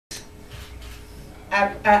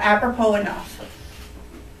apropos enough.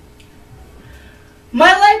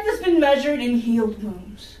 My life has been measured in healed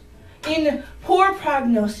wounds, in poor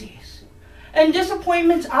prognoses, and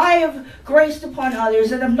disappointments I have graced upon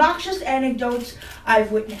others, and obnoxious anecdotes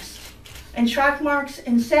I've witnessed, and track marks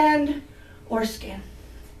in sand or skin.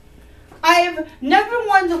 I have never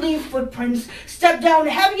wanted to leave footprints, step down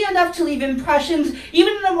heavy enough to leave impressions,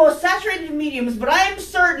 even in the most saturated mediums, but I am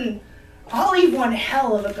certain I'll leave one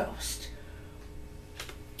hell of a ghost.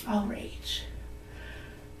 I'll rage.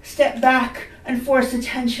 Step back and force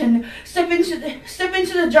attention. Step into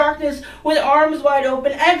the darkness with arms wide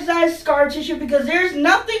open. Excise scar tissue, because there's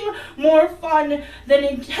nothing more fun than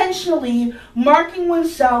intentionally marking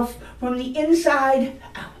oneself from the inside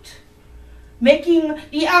out, making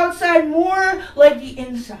the outside more like the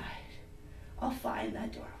inside. I'll find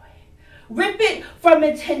that doorway, rip it from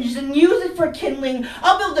its hinges, and use it for kindling.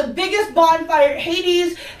 I'll build the biggest bonfire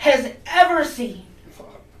Hades has ever seen.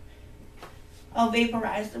 I'll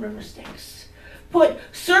vaporize the river Styx, put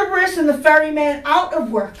Cerberus and the ferryman out of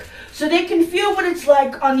work so they can feel what it's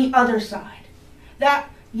like on the other side. That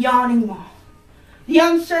yawning maw, the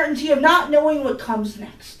uncertainty of not knowing what comes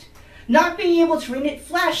next, not being able to reknit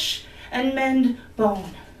flesh and mend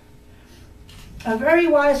bone. A very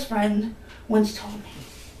wise friend once told me,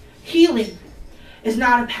 healing is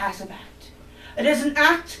not a passive act. It is an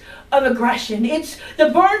act of aggression. It's the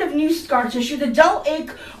burn of new scar tissue, the dull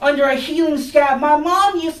ache under a healing scab. My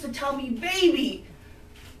mom used to tell me, baby,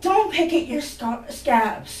 don't pick at your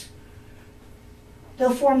scabs.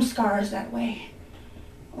 They'll form scars that way.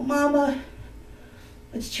 Well, Mama,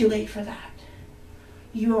 it's too late for that.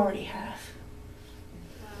 You already have.